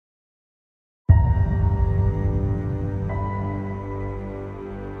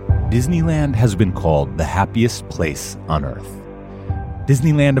Disneyland has been called the happiest place on Earth.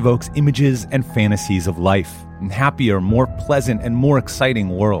 Disneyland evokes images and fantasies of life in happier, more pleasant, and more exciting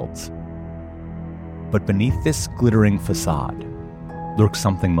worlds. But beneath this glittering facade lurks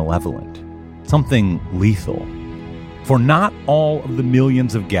something malevolent, something lethal. For not all of the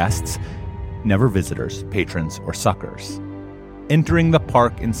millions of guests, never visitors, patrons, or suckers, entering the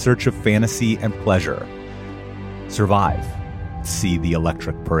park in search of fantasy and pleasure, survive to see the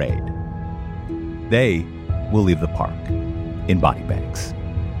electric parade. They will leave the park in body bags.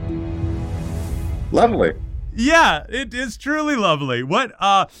 Lovely. Yeah, it is truly lovely. What?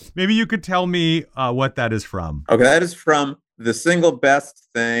 Maybe you could tell me what that is from. Okay, that is from the single best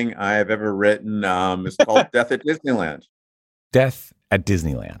thing I have ever written. It's called Death at Disneyland. Death at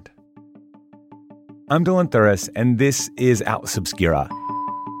Disneyland. I'm Dylan Thuras, and this is Atlas Obscura.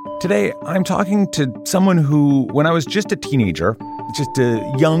 Today, I'm talking to someone who, when I was just a teenager, just a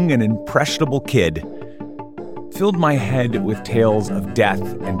young and impressionable kid, filled my head with tales of death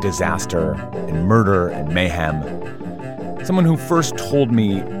and disaster and murder and mayhem. Someone who first told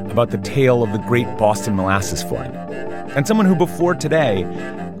me about the tale of the Great Boston Molasses Flood. And someone who, before today,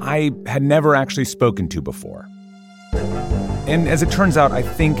 I had never actually spoken to before. And as it turns out, I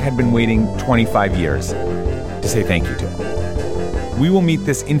think had been waiting 25 years to say thank you to him. We will meet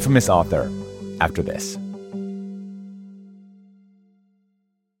this infamous author after this.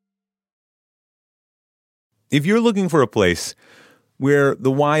 If you're looking for a place where the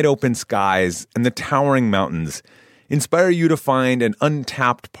wide open skies and the towering mountains inspire you to find an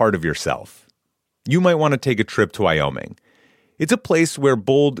untapped part of yourself, you might want to take a trip to Wyoming. It's a place where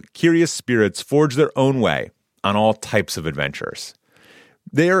bold, curious spirits forge their own way on all types of adventures.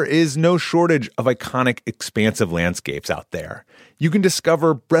 There is no shortage of iconic, expansive landscapes out there. You can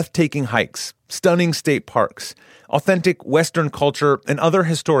discover breathtaking hikes, stunning state parks, authentic Western culture, and other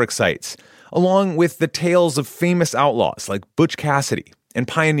historic sites, along with the tales of famous outlaws like Butch Cassidy and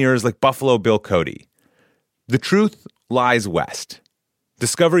pioneers like Buffalo Bill Cody. The truth lies west.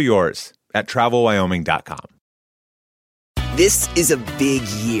 Discover yours at travelwyoming.com. This is a big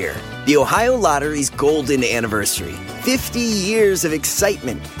year. The Ohio Lottery's golden anniversary. 50 years of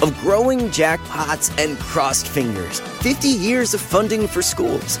excitement, of growing jackpots and crossed fingers. 50 years of funding for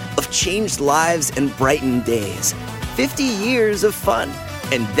schools, of changed lives and brightened days. 50 years of fun,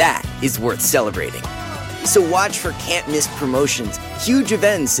 and that is worth celebrating. So watch for can't-miss promotions, huge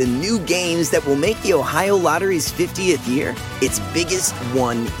events, and new games that will make the Ohio Lottery's 50th year its biggest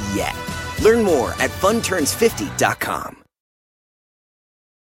one yet. Learn more at funturns50.com.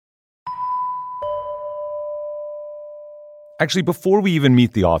 Actually, before we even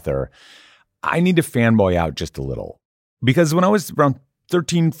meet the author, I need to fanboy out just a little. Because when I was around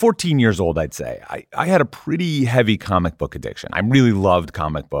 13, 14 years old, I'd say, I had a pretty heavy comic book addiction. I really loved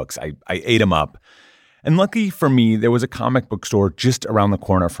comic books. I ate them up. And lucky for me, there was a comic book store just around the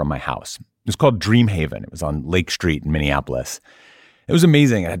corner from my house. It was called Dreamhaven. It was on Lake Street in Minneapolis. It was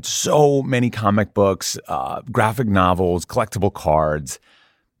amazing. It had so many comic books, graphic novels, collectible cards.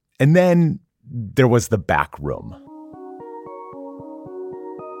 And then there was the back room.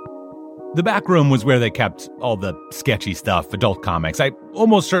 The back room was where they kept all the sketchy stuff, adult comics. I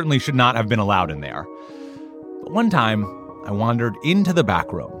almost certainly should not have been allowed in there. But one time, I wandered into the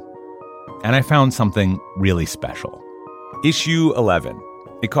back room, and I found something really special. Issue 11.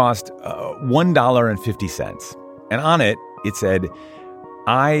 It cost $1.50. And on it, it said,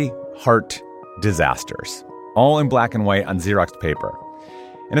 "I Heart Disasters," all in black and white on Xerox paper.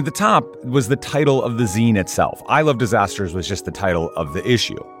 And at the top was the title of the zine itself. "I Love Disasters" was just the title of the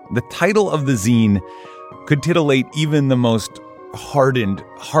issue. The title of the zine could titillate even the most hardened,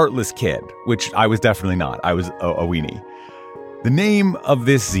 heartless kid, which I was definitely not. I was a weenie. The name of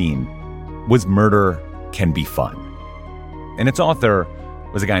this zine was Murder Can Be Fun. And its author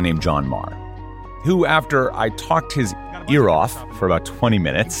was a guy named John Marr, who, after I talked his ear off for about 20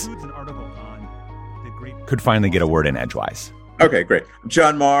 minutes, could finally get a word in edgewise. Okay, great. I'm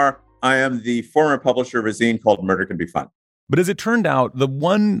John Marr. I am the former publisher of a zine called Murder Can Be Fun. But as it turned out, the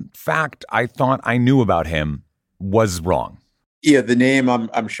one fact I thought I knew about him was wrong. Yeah, the name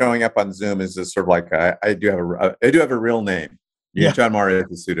I'm showing up on Zoom is just sort of like I do have a real name. Yeah, John Marr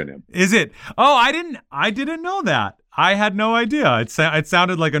is a pseudonym. Is it? Oh, I didn't know that. I had no idea. It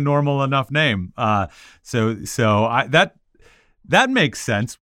sounded like a normal enough name. So that makes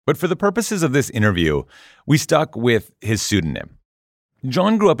sense. But for the purposes of this interview, we stuck with his pseudonym.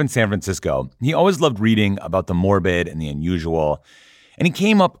 John grew up in San Francisco. He always loved reading about the morbid and the unusual, and he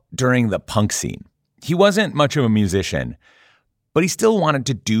came up during the punk scene. He wasn't much of a musician, but he still wanted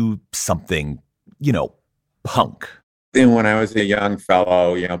to do something, punk. Then when I was a young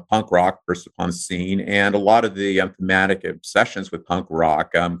fellow, punk rock burst upon the scene, and a lot of the thematic obsessions with punk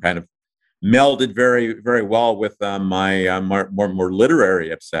rock kind of melded very, very well with my more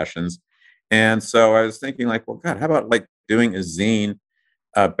literary obsessions. And so I was thinking, like, well, God, how about like doing a zine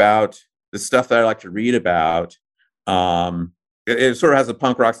about the stuff that I like to read about? It sort of has a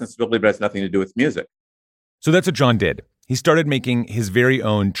punk rock sensibility, but it has nothing to do with music. So that's what John did. He started making his very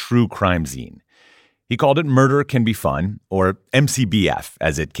own true crime zine. He called it Murder Can Be Fun, or MCBF,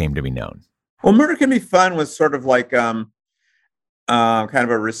 as it came to be known. Well, Murder Can Be Fun was sort of like kind of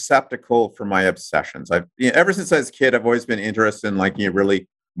a receptacle for my obsessions. Ever since I was a kid, I've always been interested in like really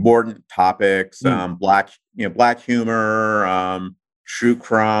mordant topics, black humor, true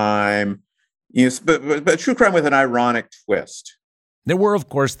crime, but true crime with an ironic twist. There were, of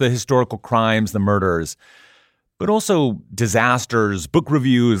course, the historical crimes, the murders, but also disasters, book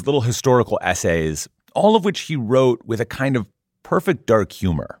reviews, little historical essays, all of which he wrote with a kind of perfect dark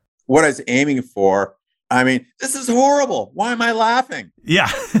humor. What I was aiming for, this is horrible. Why am I laughing?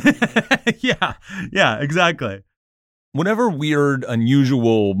 Yeah. Yeah, exactly. Whatever weird,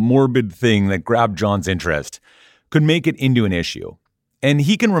 unusual, morbid thing that grabbed John's interest could make it into an issue. And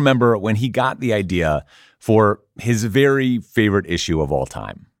he can remember when he got the idea for his very favorite issue of all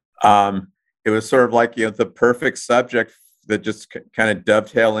time. It was sort of like, the perfect subject that just kind of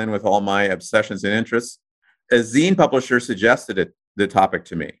dovetail in with all my obsessions and interests. A zine publisher suggested the topic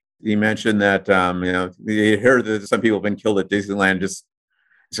to me. He mentioned that, he heard that some people have been killed at Disneyland. Just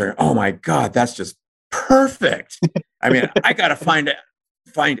saying, oh my God, that's just perfect. I got to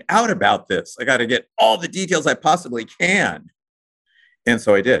find out about this. I got to get all the details I possibly can. And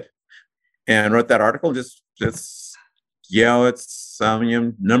so I did, and wrote that article. It's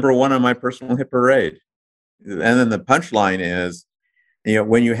number one on my personal hit parade. And then the punchline is,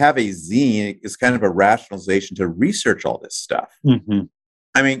 when you have a zine, it's kind of a rationalization to research all this stuff.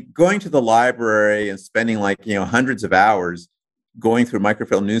 Mm-hmm. Going to the library and spending hundreds of hours going through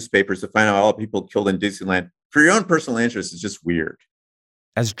microfilm newspapers to find out all the people killed in Disneyland for your own personal interest is just weird.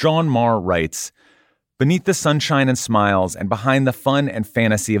 As John Marr writes, beneath the sunshine and smiles and behind the fun and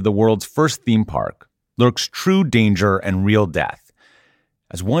fantasy of the world's first theme park lurks true danger and real death.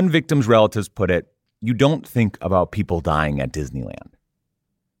 As one victim's relatives put it, you don't think about people dying at Disneyland.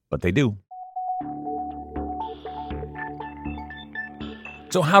 But they do.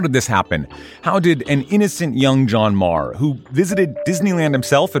 So how did this happen? How did an innocent young John Marr, who visited Disneyland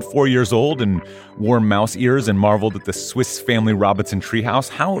himself at 4 years old and wore mouse ears and marveled at the Swiss Family Robinson treehouse,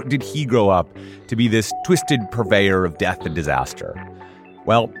 how did he grow up to be this twisted purveyor of death and disaster?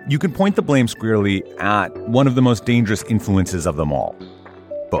 Well, you can point the blame squarely at one of the most dangerous influences of them all: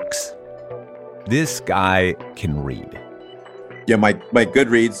 books. This guy can read. Yeah, my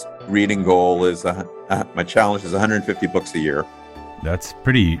Goodreads reading goal is, my challenge is 150 books a year. That's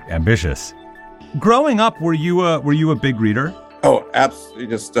pretty ambitious. Growing up, were you a big reader? Oh, absolutely.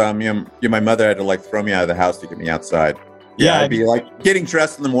 Just my mother had to throw me out of the house to get me outside. Yeah, I'd be getting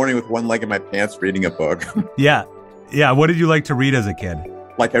dressed in the morning with one leg in my pants, reading a book. Yeah. What did you like to read as a kid?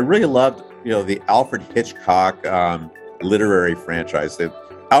 I really loved the Alfred Hitchcock literary franchise.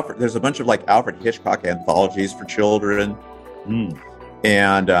 There's a bunch of Alfred Hitchcock anthologies for children.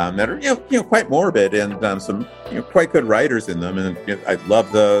 And that are quite morbid, and some quite good writers in them, and I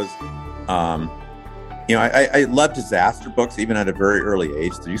love those. I love disaster books even at a very early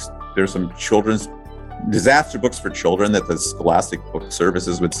age. There's some children's disaster books for children that the Scholastic Book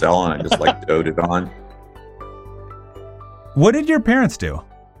Services would sell, and I just doted on. What did your parents do?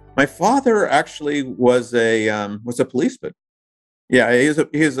 My father actually was a policeman. Yeah, he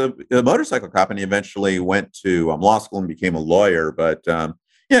was a motorcycle cop, and he eventually went to law school and became a lawyer. But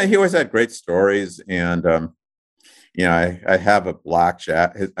he always had great stories, and I have a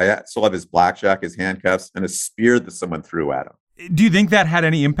blackjack. I still have his blackjack, his handcuffs, and a spear that someone threw at him. Do you think that had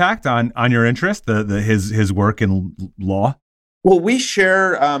any impact on your interest, his work in law? Well, we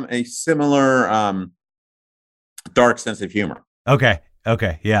share a similar dark sense of humor. Okay,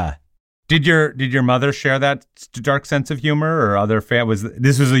 yeah. Did your mother share that dark sense of humor, or other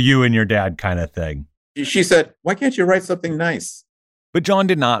this was a you and your dad kind of thing? She said, "Why can't you write something nice?" But John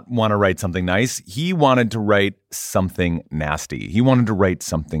did not want to write something nice. He wanted to write something nasty. He wanted to write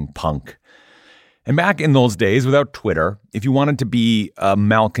something punk. And back in those days, without Twitter, if you wanted to be a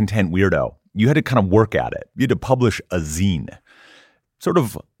malcontent weirdo, you had to kind of work at it. You had to publish a zine, sort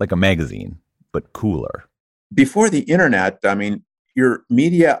of like a magazine, but cooler. Before the internet, your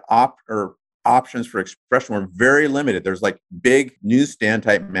media options for expression were very limited. There's big newsstand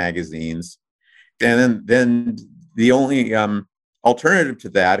type magazines, and then the only alternative to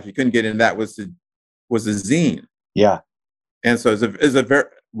that, if you couldn't get in that, was a zine. Yeah. And so it's a very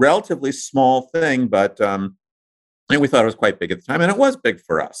relatively small thing, but and we thought it was quite big at the time, and it was big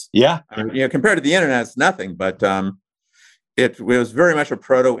for us. Yeah. I mean, compared to the internet, it's nothing, but it was very much a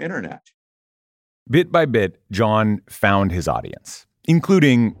proto-internet. Bit by bit, John found his audience,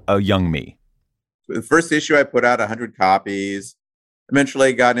 including a young me. The first issue, I put out 100 copies. Eventually,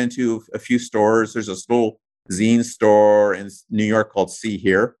 I got into a few stores. There's this little zine store in New York called See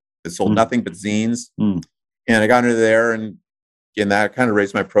Here. It sold nothing but zines. And I got into there, and that kind of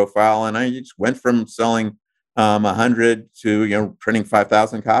raised my profile. And I just went from selling 100 to printing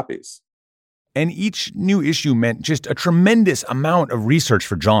 5,000 copies. And each new issue meant just a tremendous amount of research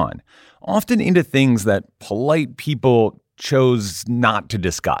for John, often into things that polite people chose not to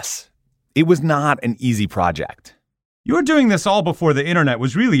discuss. It was not an easy project. You were doing this all before the internet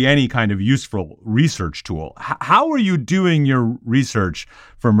was really any kind of useful research tool. How were you doing your research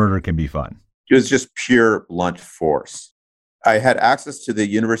for Murder Can Be Fun? It was just pure blunt force. I had access to the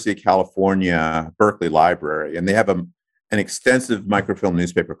University of California, Berkeley Library, and they have an extensive microfilm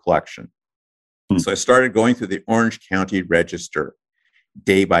newspaper collection. So I started going through the Orange County Register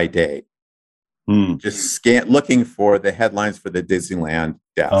day by day, just looking for the headlines for the Disneyland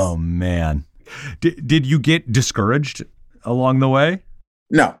deaths. Oh, man. Did you get discouraged along the way?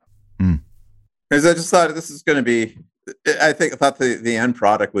 No. Because I just thought this is going to be, I thought the end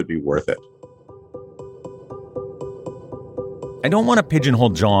product would be worth it. I don't want to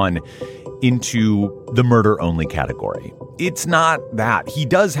pigeonhole John into the murder-only category. It's not that. He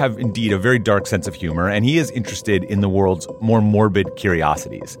does have, indeed, a very dark sense of humor, and he is interested in the world's more morbid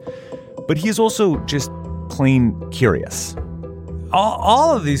curiosities. But he is also just plain curious.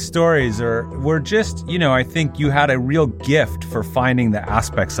 All of these stories were just, I think you had a real gift for finding the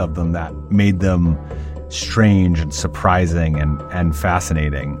aspects of them that made them strange and surprising and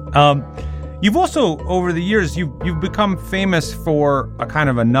fascinating. You've also, over the years, you've become famous for a kind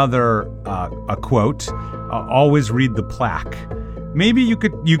of another a quote, always read the plaque. Maybe you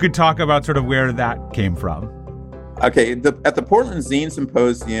could talk about sort of where that came from. Okay, at the Portland Zine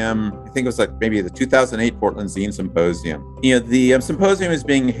Symposium, I think it was like maybe the 2008 Portland Zine Symposium. The symposium is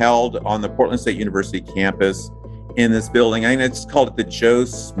being held on the Portland State University campus in this building. I mean, it's called the Joe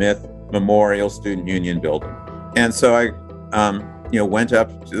Smith Memorial Student Union Building. And so I went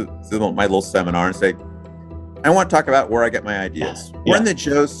up to my little seminar and said, I want to talk about where I get my ideas. We're in the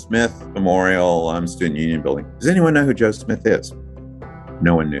Joe Smith Memorial Student Union Building. Does anyone know who Joe Smith is?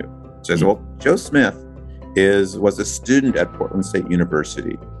 No one knew. So I said, well, Joe Smith was a student at Portland State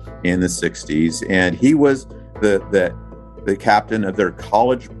University in the 60s, and he was the captain of their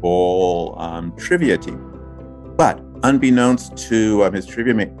College Bowl trivia team. But unbeknownst to his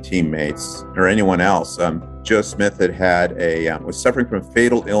trivia teammates or anyone else, Joe Smith was suffering from a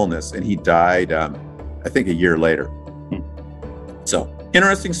fatal illness, and he died, I think, a year later. So,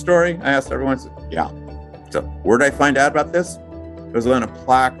 interesting story. I asked everyone, yeah. So, where did I find out about this? It was on a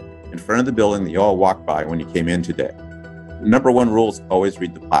plaque in front of the building that you all walked by when you came in today. Number one rule is always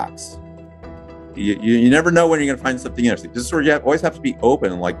read the plaques. You never know when you're going to find something interesting. Just sort of, you always have to be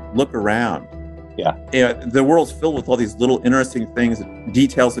open and look around. Yeah. The world's filled with all these little interesting things,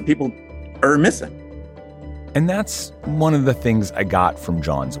 details that people are missing. And that's one of the things I got from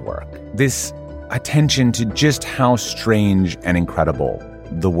John's work. This attention to just how strange and incredible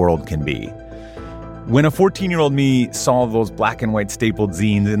the world can be. When a 14-year-old me saw those black and white stapled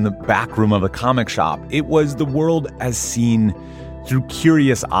zines in the back room of a comic shop, it was the world as seen through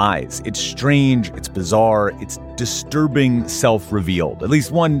curious eyes. It's strange, it's bizarre, it's disturbing self-revealed, at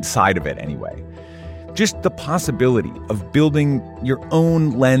least one side of it anyway. Just the possibility of building your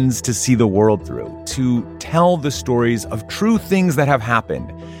own lens to see the world through, to tell the stories of true things that have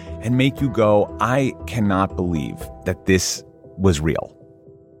happened and make you go, I cannot believe that this was real.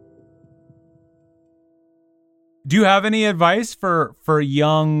 Do you have any advice for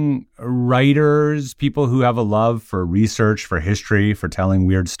young writers, people who have a love for research, for history, for telling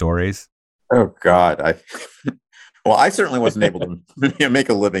weird stories? Oh, God. I certainly wasn't able to make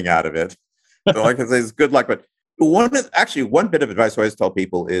a living out of it. So like I say, it's good luck. But one bit of advice I always tell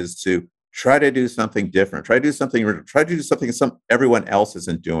people is to try to do something different. Try to do something everyone else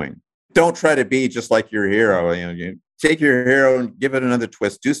isn't doing. Don't try to be just like your hero. You take your hero and give it another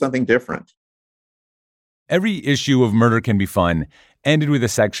twist. Do something different. Every issue of Murder Can Be Fun ended with a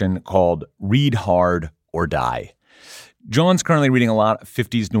section called Read Hard or Die. John's currently reading a lot of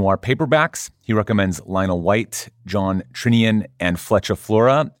 50s noir paperbacks. He recommends Lionel White, John Trinian, and Fletcher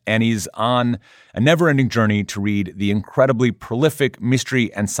Flora, and he's on a never-ending journey to read the incredibly prolific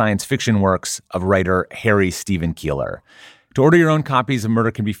mystery and science fiction works of writer Harry Stephen Keeler. To order your own copies of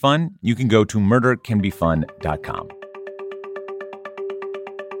Murder Can Be Fun, you can go to murdercanbefun.com.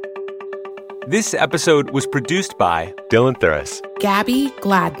 This episode was produced by Dylan Thuras, Gabby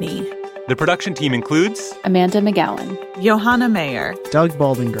Gladney, the production team includes Amanda McGowan, Johanna Mayer, Doug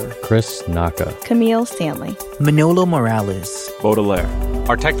Baldinger, Chris Naka, Camille Stanley, Manolo Morales, Baudelaire.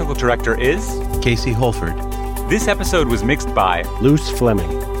 Our technical director is Casey Holford. This episode was mixed by Luce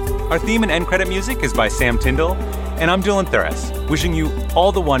Fleming. Our theme and end credit music is by Sam Tyndall, and I'm Dylan Thuras, wishing you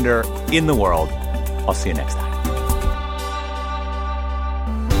all the wonder in the world. I'll see you next time.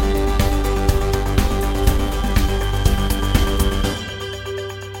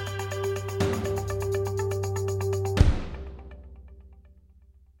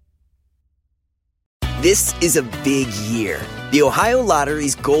 This is a big year. The Ohio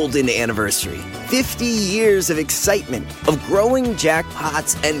Lottery's golden anniversary. 50 years of excitement, of growing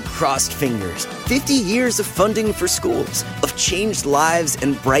jackpots and crossed fingers. 50 years of funding for schools, of changed lives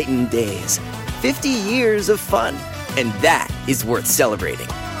and brightened days. 50 years of fun, and that is worth celebrating.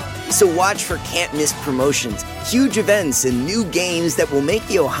 So watch for can't-miss promotions, huge events, and new games that will make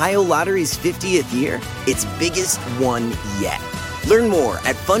the Ohio Lottery's 50th year its biggest one yet. Learn more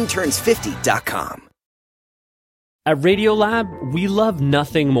at funturns50.com. At Radiolab, we love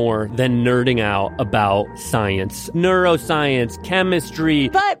nothing more than nerding out about science, neuroscience, chemistry.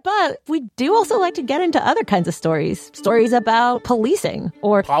 But we do also like to get into other kinds of stories. Stories about policing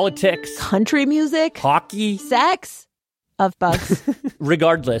or Politics, country music, hockey, sex, of bugs.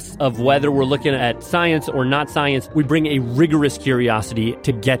 Regardless of whether we're looking at science or not science, we bring a rigorous curiosity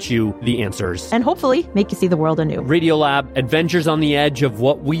to get you the answers. And hopefully make you see the world anew. Radiolab, adventures on the edge of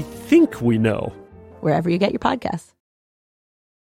what we think we know. Wherever you get your podcasts.